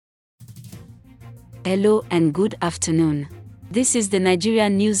Hello and good afternoon. This is the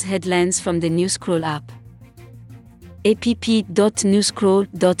Nigerian news headlines from the Newscroll app.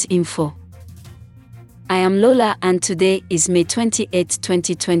 app.newscroll.info. I am Lola and today is May 28,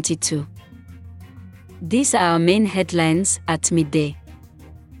 2022. These are our main headlines at midday.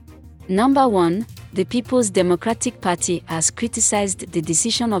 Number 1. The People's Democratic Party has criticized the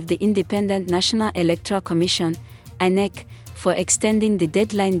decision of the Independent National Electoral Commission, INEC, for extending the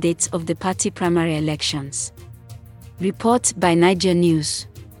deadline dates of the party primary elections. Report by Niger News.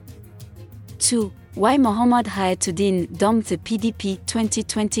 2. Why Muhammad Hayatuddin dumped the PDP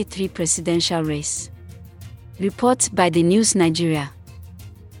 2023 presidential race. Report by the News Nigeria.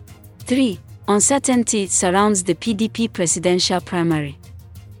 3. Uncertainty surrounds the PDP presidential primary.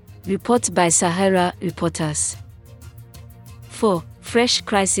 Report by Sahara Reporters. 4. Fresh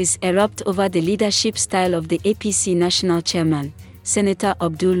crisis erupt over the leadership style of the APC national chairman, Senator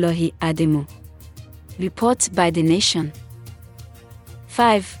Abdullahi Adamu. Report by The Nation.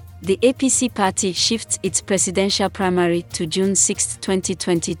 5. The APC party shifts its presidential primary to June 6,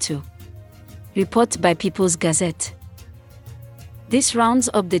 2022. Report by People's Gazette. This rounds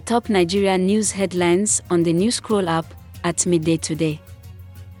up the top Nigerian news headlines on the Newscroll app at midday today.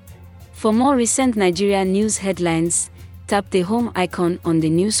 For more recent Nigerian news headlines, tap the home icon on the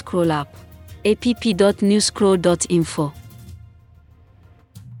Newscroll app. app.newscroll.info.